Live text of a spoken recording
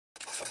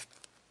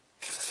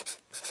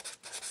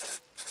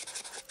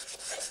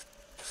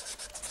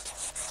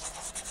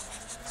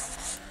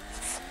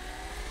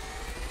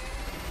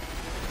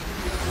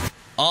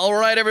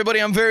right, everybody,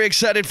 I'm very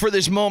excited for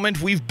this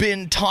moment. We've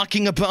been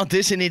talking about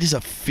this, and it is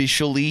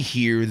officially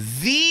here.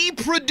 The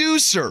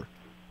producer.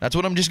 That's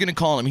what I'm just going to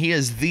call him. He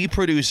is the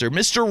producer.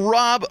 Mr.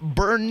 Rob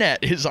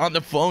Burnett is on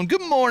the phone.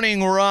 Good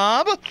morning,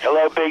 Rob.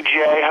 Hello, Big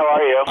J. How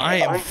are you? I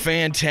am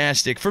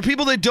fantastic. For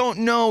people that don't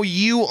know,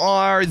 you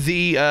are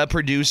the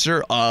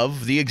producer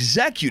of, the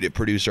executive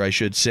producer, I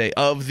should say,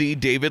 of the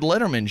David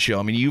Letterman Show.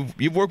 I mean,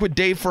 you've worked with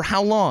Dave for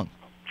how long?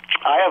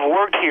 I have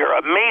worked here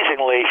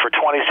amazingly for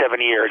 27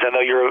 years, and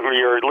though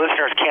your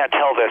listeners can't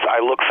tell this, I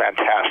look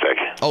fantastic.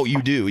 Oh,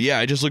 you do? Yeah,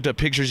 I just looked up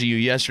pictures of you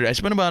yesterday. I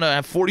spent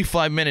about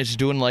 45 minutes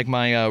doing like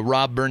my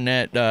Rob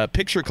Burnett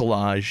picture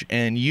collage,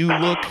 and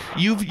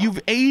you've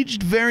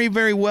aged very,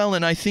 very well,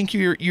 and I think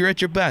you're at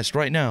your best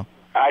right now.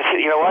 I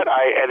said, you know what?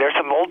 There's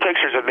some old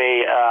pictures of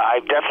me.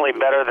 I'm definitely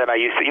better than I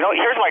used to. You know,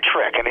 here's my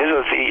trick, and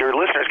your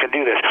listeners can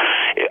do this.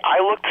 I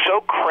looked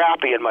so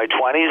crappy in my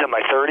 20s and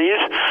my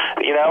 30s,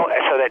 you know,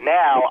 so that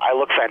now I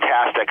look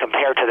fantastic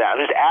compared to that.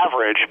 I'm just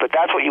average, but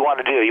that's what you want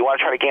to do. You want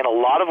to try to gain a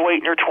lot of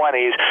weight in your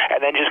 20s,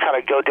 and then just kind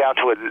of go down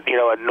to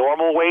a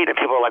normal weight, and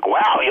people are like,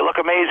 "Wow, you look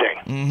amazing."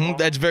 Mm-hmm.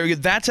 That's very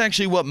good. That's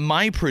actually what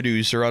my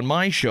producer on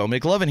my show,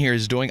 McLovin here,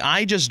 is doing.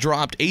 I just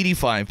dropped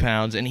 85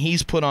 pounds, and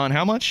he's put on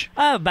how much?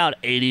 About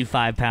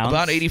 85 pounds.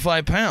 About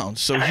 85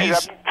 pounds. So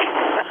he's...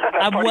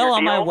 I'm well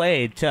on my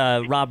way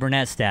to Rob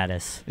Burnett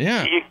status.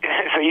 Yeah.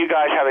 So you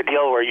guys have a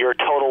deal where your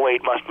total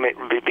weight must be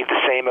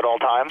the same at all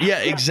times? Yeah,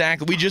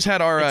 exactly. We just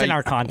had our... It's in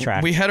our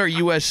contract. We had our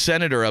U.S.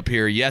 Senator up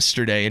here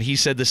yesterday, and he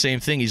said the same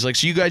thing. He's like,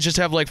 so you guys just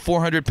have like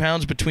 400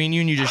 pounds between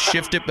you, and you just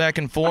shift it back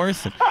and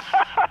forth?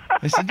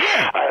 I said,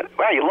 yeah.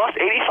 Wow, you lost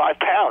 85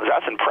 pounds.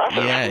 That's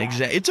impressive. Yeah,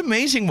 exactly. It's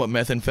amazing what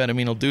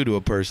methamphetamine will do to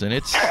a person.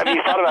 Have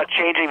you thought about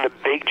changing the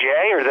Big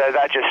J, or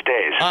that just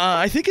stays?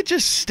 I think it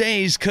just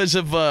stays because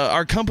of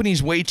our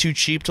company's way too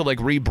cheap to like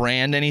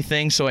rebrand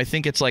anything. So I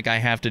think it's like I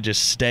have to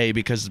just stay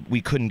because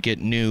we couldn't get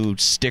new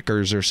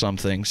stickers or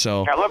something.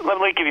 So now, let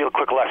me give you a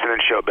quick lesson in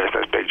show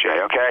business, Big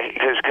J, okay?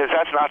 Because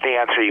that's not the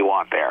answer you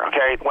want there,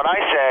 okay? When I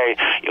say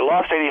you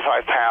lost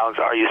 85 pounds,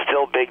 are you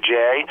still Big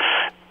J?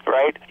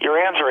 Right? Your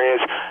answer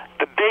is,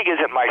 the big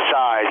isn't my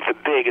size, the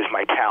big is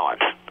my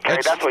talent. Okay?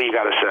 That's what you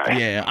got to say.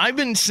 Yeah, I've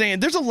been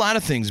saying, there's a lot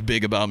of things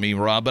big about me,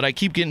 Rob, but I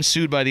keep getting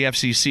sued by the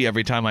FCC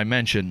every time I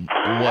mention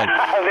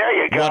there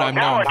you go. what I'm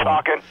now known we're for.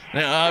 Talking.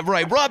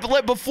 Right,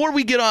 Rob, before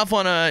we get off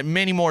on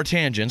many more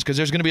tangents, because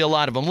there's going to be a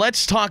lot of them,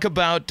 let's talk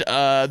about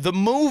the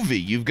movie.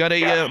 You've got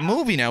a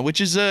movie now,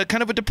 which is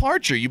kind of a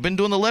departure. You've been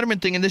doing the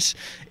Letterman thing, and this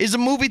is a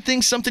movie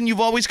thing something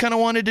you've always kind of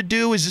wanted to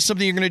do? Is this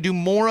something you're going to do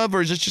more of,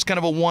 or is this just kind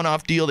of a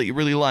one-off deal that you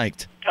really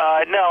liked?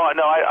 No.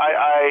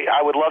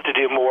 I would love to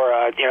do more.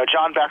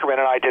 John Beckerman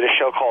and I did a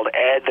show called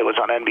Ed that was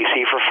on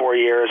NBC for 4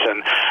 years,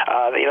 and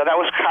that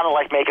was kind of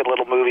like making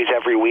little movies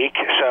every week.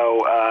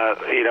 So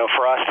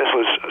for us, this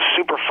was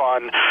super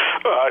fun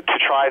to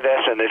try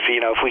this, and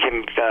if we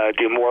can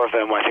do more of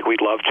them, I think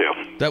we'd love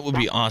to. That would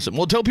be awesome.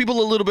 Well, tell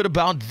people a little bit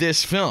about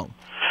this film.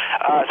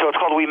 So it's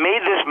called We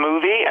Made This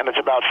Movie, and it's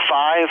about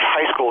 5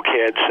 high school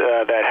kids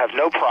that have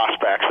no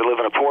prospects. They live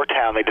in a poor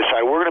town. They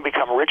decide we're going to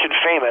become rich and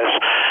famous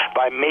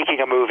by making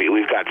a movie.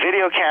 We've got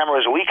video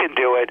cameras. We can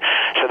do it.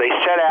 So they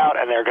set out,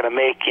 and they're going to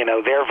make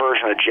their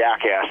version of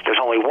Jackass. There's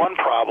only one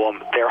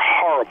problem. They're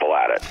horrible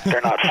at it.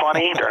 They're not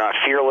funny. They're not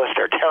fearless.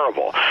 They're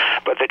terrible.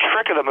 But the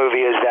trick of the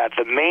movie is that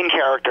the main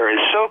character is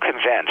so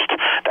convinced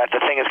that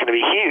the thing is going to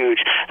be huge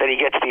that he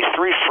gets these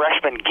 3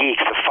 freshman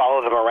geeks to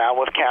follow them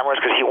around with cameras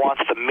because he wants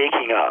the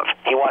making of.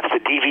 He wants the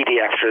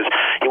DVD extras.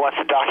 He wants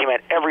to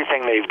document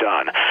everything they've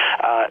done.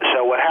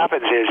 So what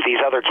happens is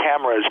these other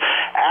cameras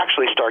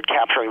actually start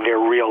capturing their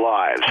real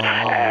lives.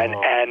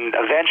 And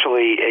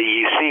eventually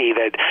you see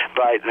that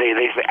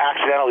they've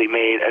accidentally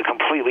made a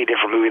completely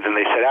different movie than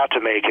they set out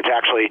to make. It's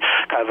actually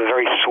kind of a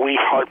very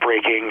sweet,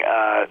 heartbreaking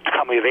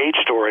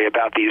coming-of-age story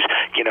about these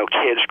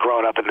kids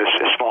growing up in this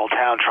small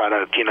town trying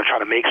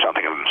to make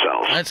something of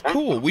themselves. That's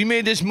cool. We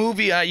made this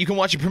movie. You can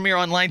watch it premiere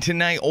online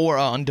tonight or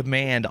on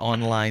demand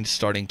online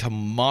starting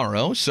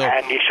tomorrow.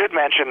 And you should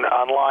mention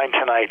online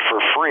tonight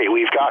for free.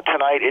 We've got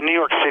tonight in New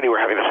York City,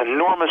 we're having this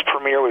enormous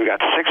premiere. We've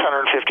got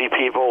 650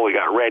 people. We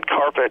got red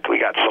carpet. We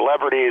got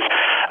celebrities.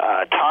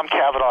 Tom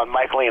Cavanaugh and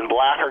Michael Ian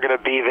Black are going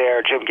to be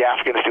there. Jim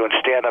Gaffigan's doing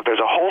stand-up.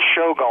 There's a whole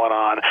show going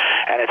on.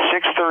 And at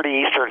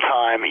 6:30 Eastern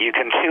Time, you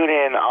can tune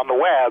in on the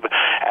web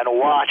and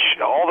watch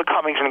all the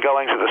comings and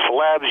goings of the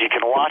celebs. You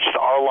can watch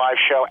our live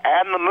show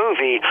and the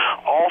movie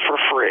all for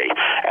free.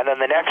 And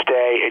then the next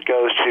day, it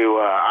goes to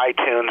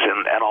iTunes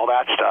and all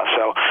that stuff.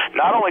 So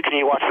not only can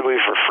you watch the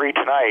movie for free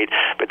tonight,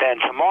 but then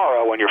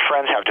tomorrow when your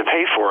friends have to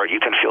pay for it, you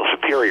can feel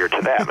superior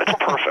to them. It's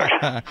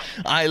perfect.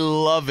 I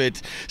love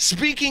it.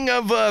 Speaking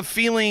of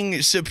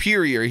feeling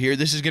superior here,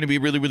 this is going to be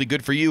really, really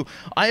good for you.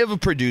 I have a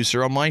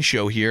producer on my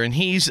show here, and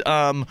he's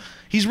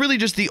really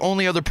just the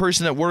only other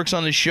person that works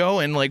on the show,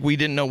 and like we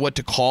didn't know what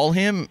to call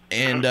him,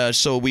 and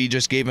so we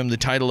just gave him the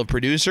title of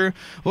producer.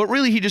 But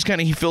really, he just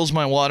he fills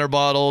my water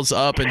bottles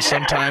up and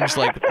sometimes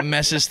like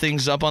messes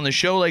things up on the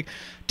show. Like,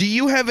 Do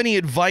you have any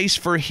advice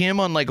for him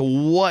on like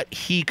what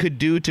he could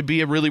do to be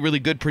a really, really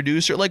good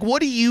producer? Like,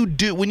 what do you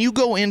do when you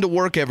go into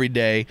work every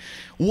day?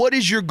 What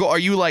is your goal? Are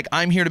you like,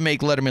 I'm here to make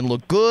Letterman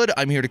look good,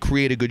 I'm here to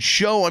create a good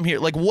show, I'm here,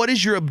 like, what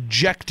is your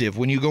objective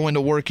when you go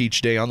into work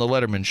each day on the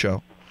Letterman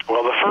show?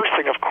 Well, the first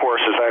thing, of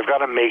course, is I've got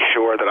to make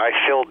sure that I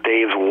fill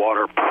Dave's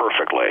water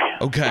perfectly.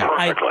 Okay.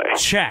 Perfectly.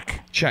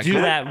 Check. Check. Do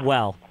that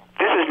well.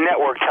 This is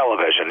network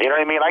television. You know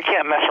what I mean? I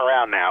can't mess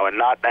around now and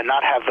not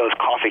have those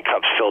coffee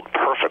cups filled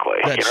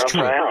perfectly. That's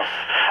you know what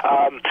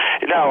I'm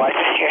saying? No, I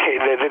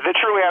think the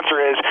true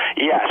answer is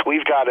yes.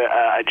 We've got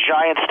a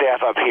giant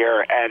staff up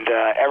here, and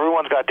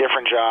everyone's got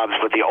different jobs.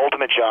 But the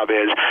ultimate job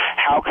is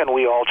how can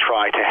we all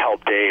try to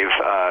help Dave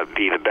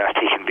be the best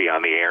he can be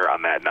on the air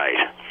on that night.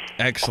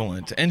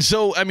 Excellent. And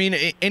so, I mean,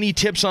 any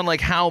tips on like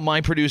how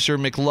my producer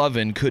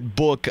McLovin could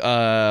book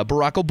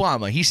Barack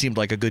Obama? He seemed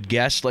like a good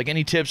guest. Like,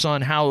 any tips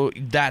on how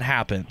that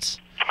happens?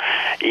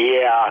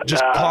 Yeah.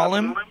 Just call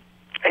him?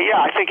 Yeah,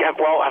 I think,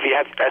 well,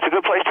 that's a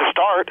good place to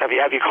start. Have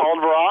you called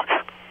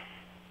Barack?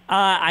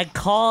 I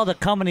called a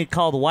company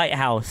called White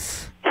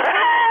House.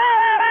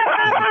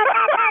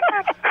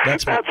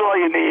 That's all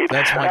you need.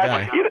 That's my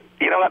guy.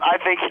 You know what? I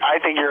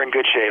think you're in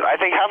good shape. I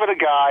think having a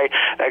guy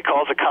that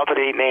calls a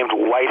company named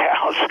White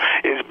House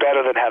is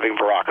better than having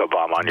Barack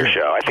Obama on your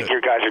show. I think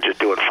your guys are just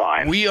doing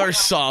fine. We are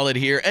solid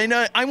here. And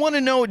I want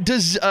to know,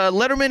 does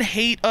Letterman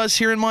hate us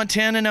here in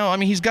Montana now? I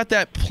mean, he's got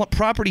that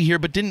property here,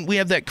 but didn't we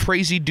have that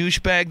crazy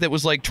douchebag that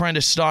was like trying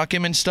to stalk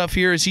him and stuff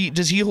here?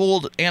 Does he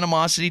hold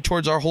animosity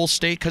towards our whole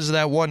state because of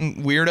that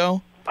one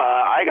weirdo?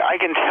 I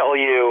can tell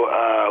you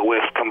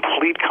with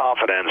complete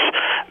confidence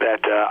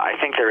that I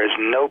think there is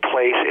no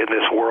place in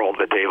this world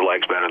that Dave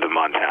likes better than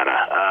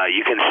Montana.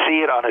 You can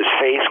see it on his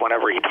face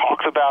whenever he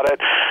talks about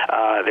it.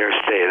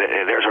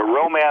 There's a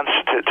romance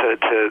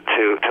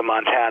to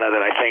Montana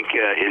that I think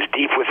is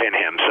deep within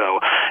him. So,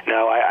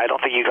 no, I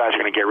don't think you guys are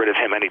going to get rid of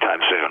him anytime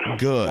soon.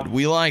 Good.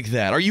 We like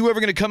that. Are you ever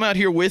going to come out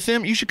here with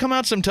him? You should come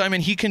out sometime,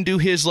 and he can do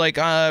his, like,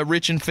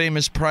 rich and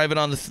famous private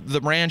on the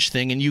ranch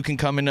thing, and you can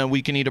come and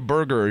we can eat a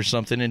burger or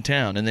something in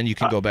town, and then you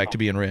can go back to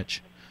being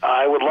rich.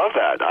 I would love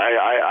that.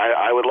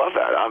 I would love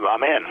that.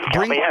 I'm in.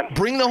 Count me in.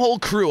 Bring the whole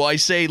crew. I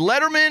say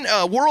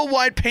Letterman,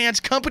 Worldwide Pants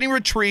Company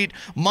Retreat,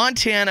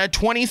 Montana,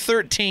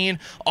 2013.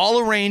 I'll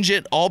arrange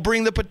it. I'll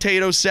bring the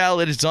potato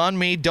salad. It's on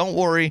me. Don't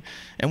worry.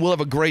 And we'll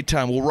have a great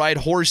time. We'll ride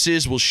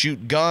horses. We'll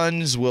shoot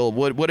guns. We'll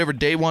whatever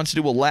Dave wants to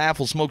do. We'll laugh.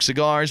 We'll smoke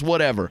cigars.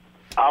 Whatever.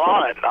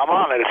 I'm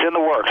on it. It's in the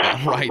works.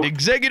 Right.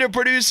 Executive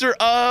producer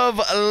of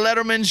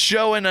Letterman's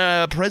show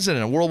and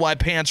president of Worldwide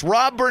Pants,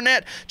 Rob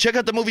Burnett. Check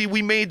out the movie.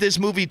 We made this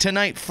movie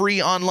tonight,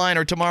 free online,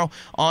 or tomorrow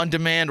on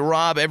demand.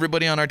 Rob,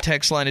 everybody on our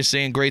text line is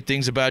saying great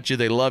things about you.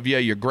 They love you.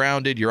 You're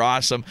grounded. You're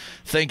awesome.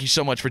 Thank you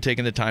so much for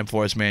taking the time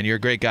for us, man. You're a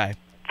great guy.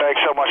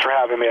 Thanks so much for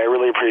having me. I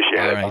really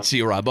appreciate it. All right. See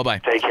you, Rob. Bye-bye.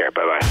 Take care.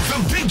 Bye-bye.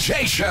 The Big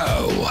J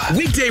Show.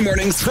 Weekday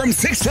mornings from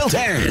 6 till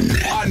 10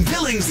 on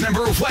Billings'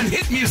 #1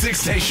 hit music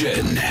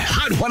station,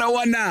 Hot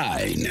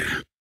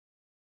 101.9.